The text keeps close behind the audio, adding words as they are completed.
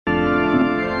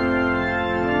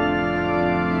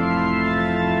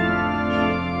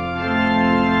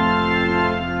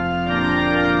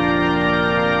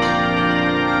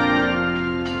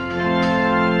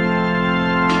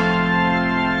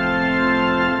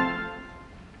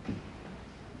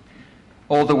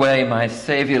All the way my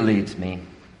Saviour leads me.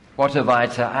 What have I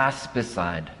to ask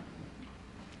beside?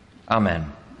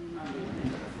 Amen.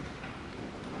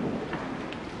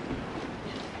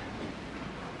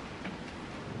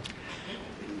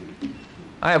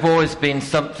 I have always been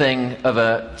something of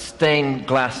a stained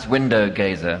glass window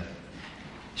gazer.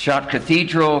 Chartres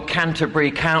Cathedral,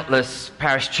 Canterbury, countless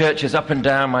parish churches up and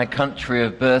down my country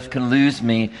of birth can lose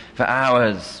me for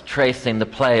hours tracing the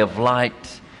play of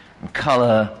light and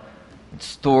colour and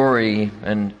story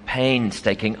and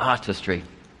painstaking artistry.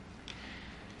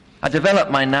 I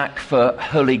developed my knack for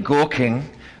holy gawking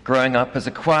growing up as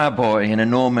a choir boy in a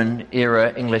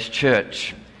Norman-era English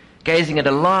church, gazing at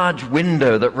a large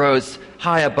window that rose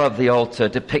high above the altar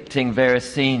depicting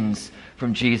various scenes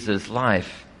from Jesus'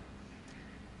 life.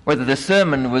 Whether the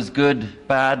sermon was good,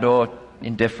 bad, or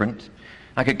indifferent,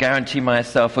 I could guarantee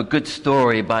myself a good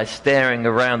story by staring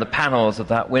around the panels of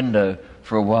that window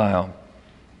for a while.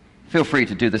 Feel free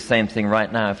to do the same thing right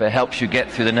now if it helps you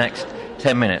get through the next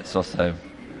 10 minutes or so.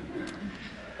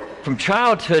 From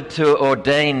childhood to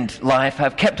ordained life,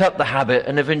 I've kept up the habit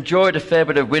and have enjoyed a fair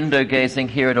bit of window gazing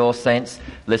here at All Saints,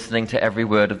 listening to every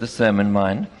word of the sermon,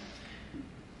 mind.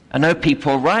 I know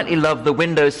people rightly love the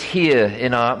windows here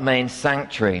in our main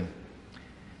sanctuary,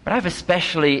 but I've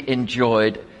especially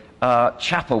enjoyed our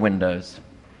chapel windows,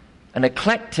 an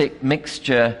eclectic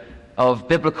mixture of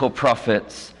biblical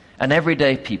prophets and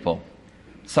everyday people.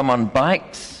 Some on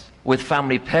bikes, with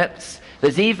family pets.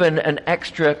 There's even an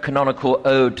extra canonical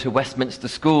ode to Westminster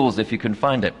schools if you can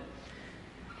find it.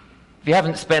 If you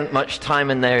haven't spent much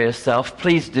time in there yourself,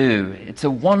 please do. It's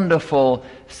a wonderful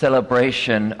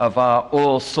celebration of our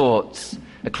all sorts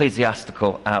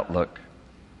ecclesiastical outlook.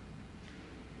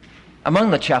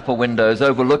 Among the chapel windows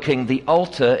overlooking the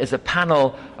altar is a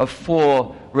panel of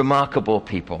 4 remarkable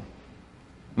people: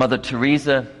 Mother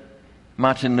Teresa,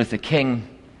 Martin Luther King,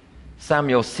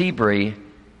 Samuel Seabury,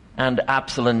 and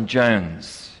Absalom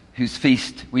Jones, whose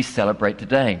feast we celebrate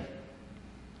today.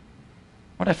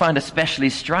 What I find especially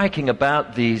striking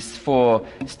about these 4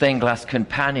 stained glass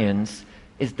companions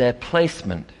is their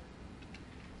placement.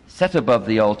 Set above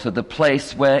the altar, the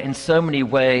place where in so many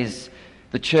ways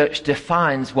the church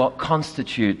defines what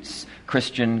constitutes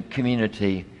Christian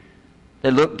community.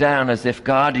 They look down as if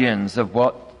guardians of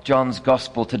what John's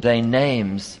Gospel today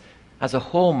names as a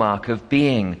hallmark of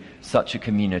being such a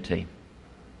community.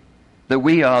 That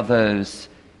we are those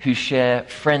who share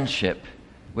friendship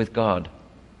with God.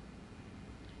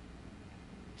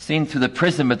 Seen through the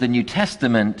prism of the New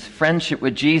Testament, friendship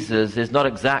with Jesus is not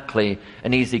exactly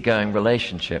an easygoing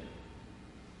relationship.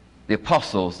 The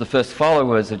apostles, the first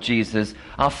followers of Jesus,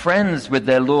 are friends with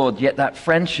their Lord, yet that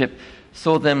friendship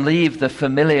saw them leave the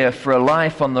familiar for a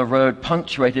life on the road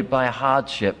punctuated by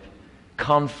hardship,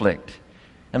 conflict,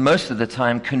 and most of the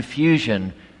time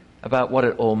confusion about what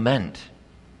it all meant.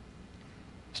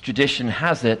 As tradition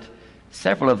has it,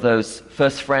 several of those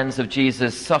first friends of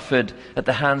Jesus suffered at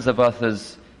the hands of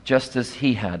others just as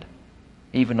he had,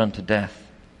 even unto death.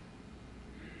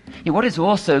 Yet what is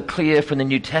also clear from the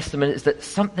New Testament is that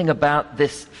something about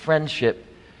this friendship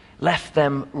left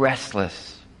them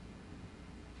restless.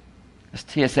 As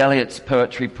T.S. Eliot's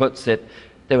poetry puts it,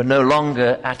 they were no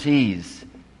longer at ease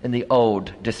in the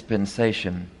old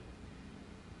dispensation.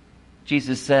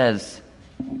 Jesus says,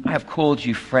 "I have called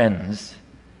you friends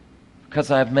because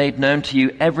I have made known to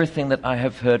you everything that I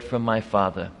have heard from my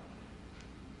Father."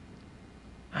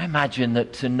 I imagine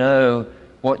that to know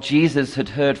what Jesus had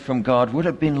heard from God would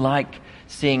have been like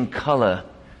seeing color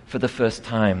for the first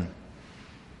time.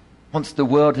 Once the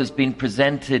world has been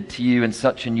presented to you in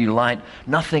such a new light,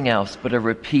 nothing else but a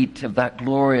repeat of that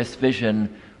glorious vision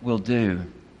will do.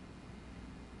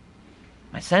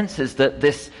 My sense is that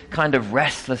this kind of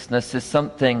restlessness is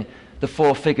something the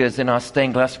 4 figures in our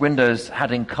stained glass windows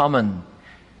had in common.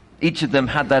 Each of them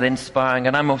had that inspiring,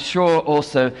 and I'm sure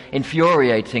also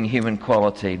infuriating human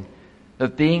quality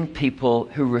of being people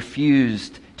who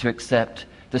refused to accept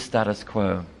the status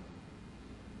quo.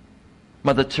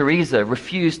 Mother Teresa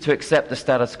refused to accept the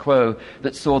status quo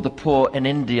that saw the poor in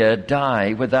India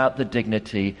die without the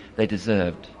dignity they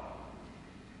deserved.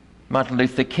 Martin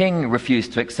Luther King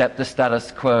refused to accept the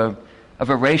status quo of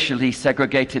a racially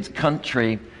segregated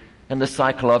country and the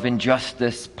cycle of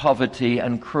injustice, poverty,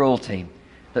 and cruelty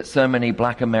that so many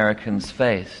black Americans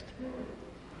faced.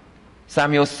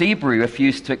 Samuel Seabury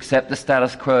refused to accept the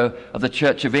status quo of the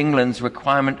Church of England's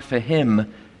requirement for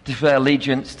him to bear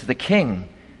allegiance to the king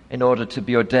in order to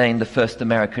be ordained the first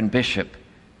American bishop.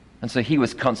 And so he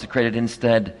was consecrated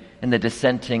instead in the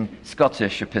dissenting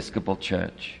Scottish Episcopal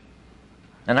Church.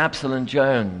 And Absalom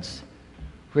Jones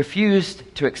refused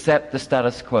to accept the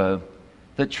status quo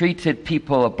that treated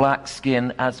people of black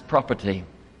skin as property,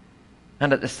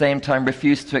 and at the same time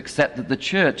refused to accept that the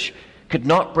church could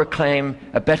not proclaim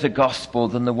a better gospel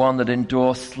than the one that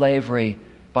endorsed slavery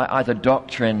by either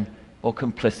doctrine or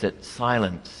complicit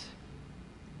silence.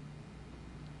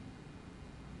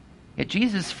 Yet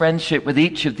Jesus' friendship with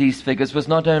each of these figures was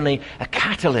not only a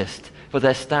catalyst for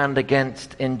their stand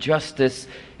against injustice,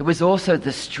 it was also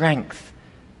the strength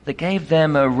that gave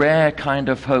them a rare kind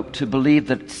of hope to believe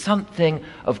that something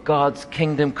of God's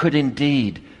kingdom could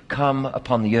indeed come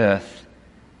upon the earth,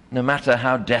 no matter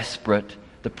how desperate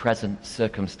the present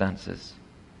circumstances.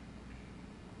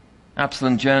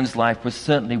 Absalom Jones' life was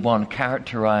certainly one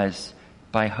characterized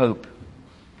by hope.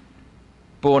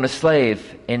 Born a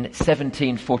slave in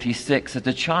 1746, as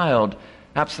a child,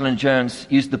 Absalom Jones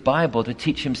used the Bible to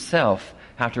teach himself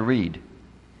how to read.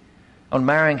 On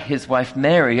marrying his wife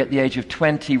Mary at the age of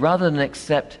 20, rather than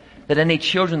accept that any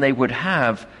children they would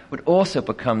have would also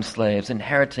become slaves,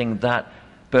 inheriting that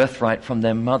birthright from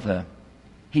their mother,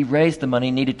 he raised the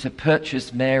money needed to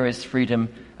purchase Mary's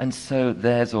freedom, and so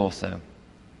theirs also.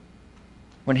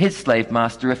 When his slave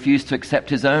master refused to accept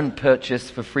his own purchase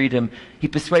for freedom, he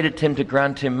persuaded him to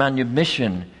grant him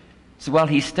manumission, so while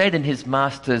he stayed in his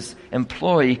master's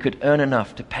employ, he could earn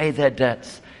enough to pay their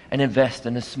debts and invest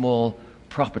in a small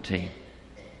property.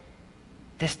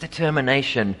 This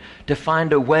determination to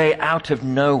find a way out of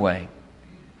no way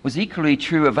was equally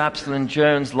true of Absalom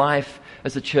Jones' life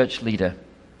as a church leader.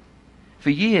 For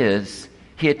years,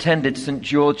 he attended St.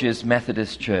 George's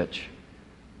Methodist Church,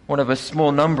 one of a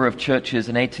small number of churches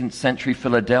in 18th century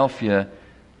Philadelphia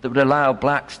that would allow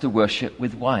blacks to worship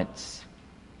with whites.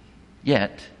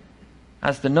 Yet,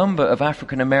 as the number of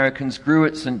African Americans grew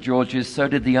at St. George's, so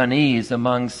did the unease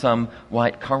among some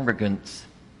white congregants,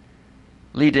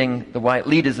 leading the white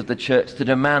leaders of the church to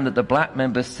demand that the black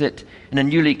members sit in a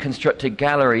newly constructed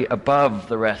gallery above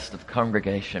the rest of the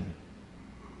congregation.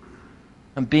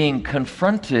 And being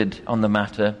confronted on the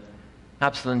matter,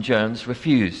 Absalom Jones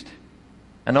refused,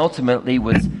 and ultimately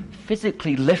was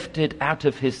physically lifted out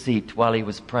of his seat while he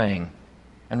was praying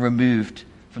and removed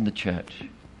from the church.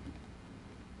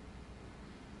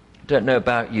 I don't know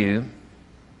about you,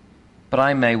 but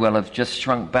I may well have just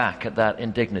shrunk back at that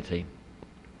indignity.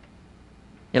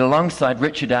 Yet alongside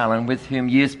Richard Allen, with whom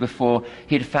years before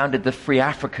he had founded the Free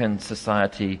African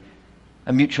Society,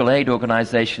 a mutual aid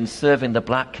organization serving the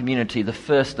black community, the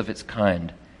first of its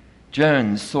kind,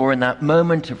 Jones saw in that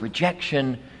moment of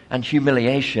rejection and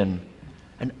humiliation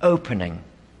an opening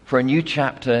for a new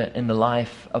chapter in the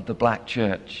life of the black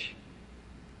church.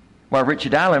 While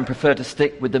Richard Allen preferred to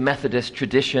stick with the Methodist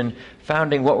tradition,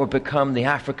 founding what would become the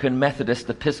African Methodist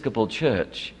Episcopal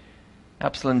Church,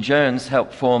 Absalom Jones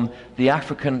helped form the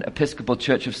African Episcopal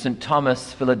Church of St.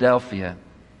 Thomas, Philadelphia,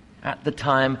 at the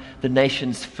time the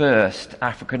nation's first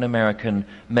African-American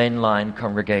mainline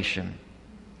congregation.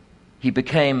 He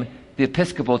became the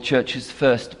Episcopal Church's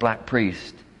first black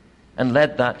priest and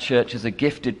led that church as a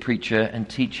gifted preacher and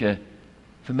teacher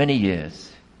for many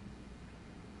years.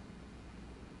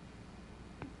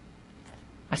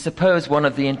 I suppose one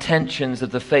of the intentions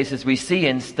of the faces we see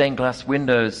in stained glass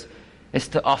windows is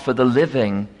to offer the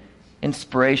living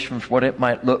inspiration for what it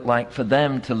might look like for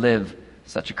them to live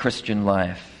such a Christian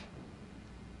life.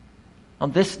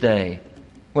 On this day,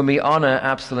 when we honor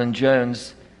Absalom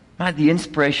Jones, might the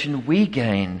inspiration we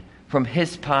gain from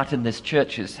his part in this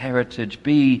church's heritage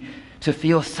be to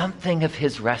feel something of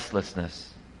his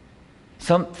restlessness,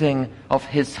 something of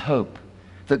his hope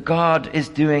that God is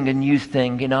doing a new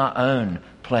thing in our own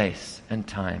place and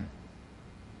time.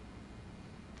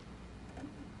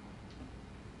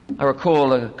 I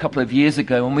recall a couple of years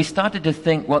ago when we started to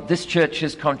think what this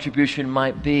church's contribution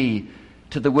might be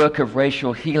to the work of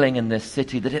racial healing in this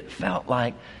city, that it felt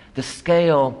like the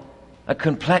scale and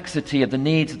complexity of the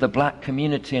needs of the black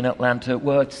community in Atlanta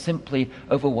were simply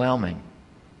overwhelming.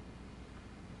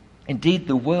 Indeed,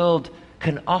 the world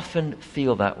can often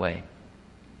feel that way.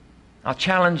 Our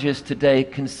challenges today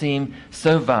can seem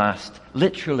so vast,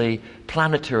 literally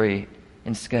planetary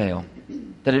in scale,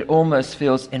 that it almost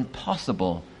feels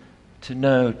impossible to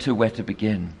know where to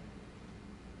begin.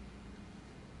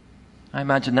 I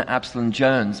imagine that Absalom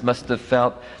Jones must have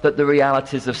felt that the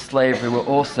realities of slavery were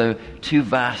also too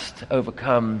vast to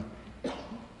overcome,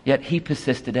 yet he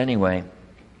persisted anyway.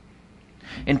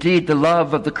 Indeed, the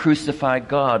love of the crucified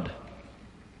God,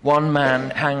 one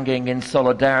man hanging in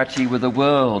solidarity with a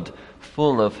world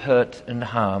full of hurt and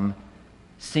harm,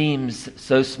 seems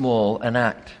so small an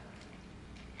act,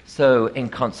 so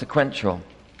inconsequential.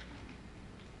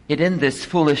 Yet in this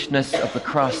foolishness of the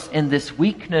cross, in this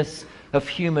weakness of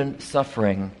human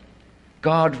suffering,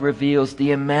 God reveals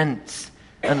the immense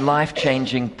and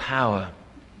life-changing power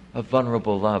of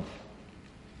vulnerable love.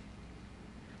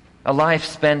 A life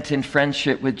spent in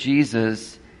friendship with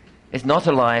Jesus is not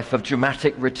a life of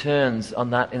dramatic returns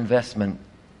on that investment,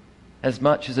 as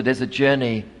much as it is a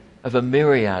journey of a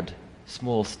myriad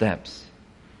small steps.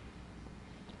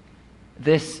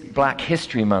 This Black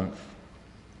History Month,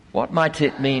 what might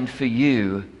it mean for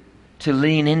you to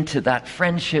lean into that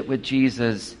friendship with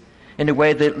Jesus in a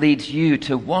way that leads you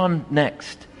to one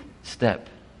next step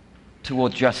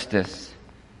toward justice,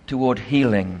 toward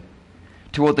healing,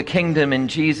 toward the kingdom in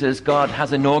Jesus God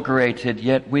has inaugurated,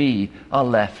 yet we are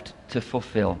left to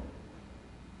fulfill?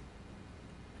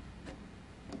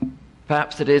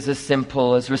 Perhaps it is as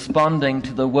simple as responding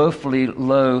to the woefully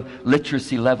low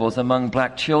literacy levels among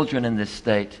black children in this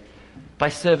state by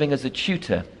serving as a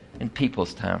tutor in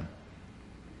Peoplestown.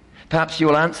 Perhaps you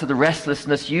will answer the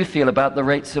restlessness you feel about the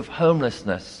rates of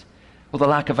homelessness or the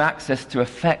lack of access to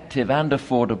effective and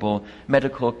affordable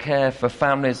medical care for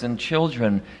families and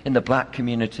children in the black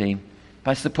community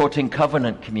by supporting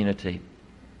Covenant Community,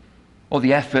 or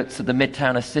the efforts of the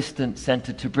Midtown Assistance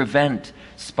Center to prevent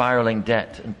spiraling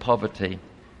debt and poverty.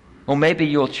 Or maybe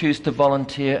you'll choose to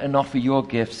volunteer and offer your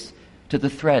gifts to the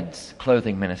Threads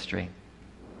clothing ministry.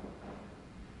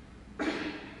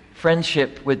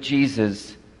 Friendship with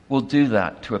Jesus will do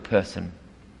that to a person.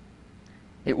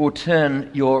 It will turn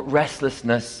your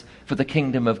restlessness for the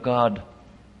kingdom of God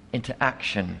into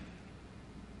action.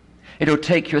 It will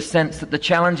take your sense that the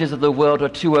challenges of the world are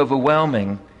too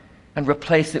overwhelming and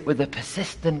replace it with a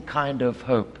persistent kind of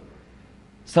hope,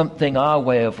 something our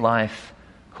way of life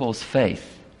calls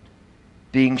faith,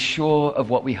 being sure of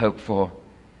what we hope for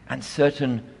and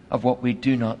certain of what we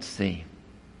do not see.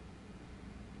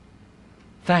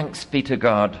 Thanks be to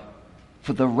God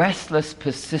for the restless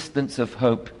persistence of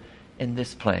hope in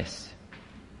this place.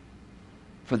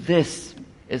 For this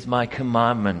is my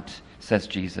commandment, says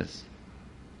Jesus,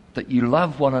 that you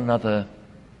love one another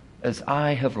as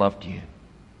I have loved you.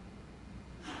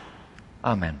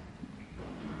 Amen.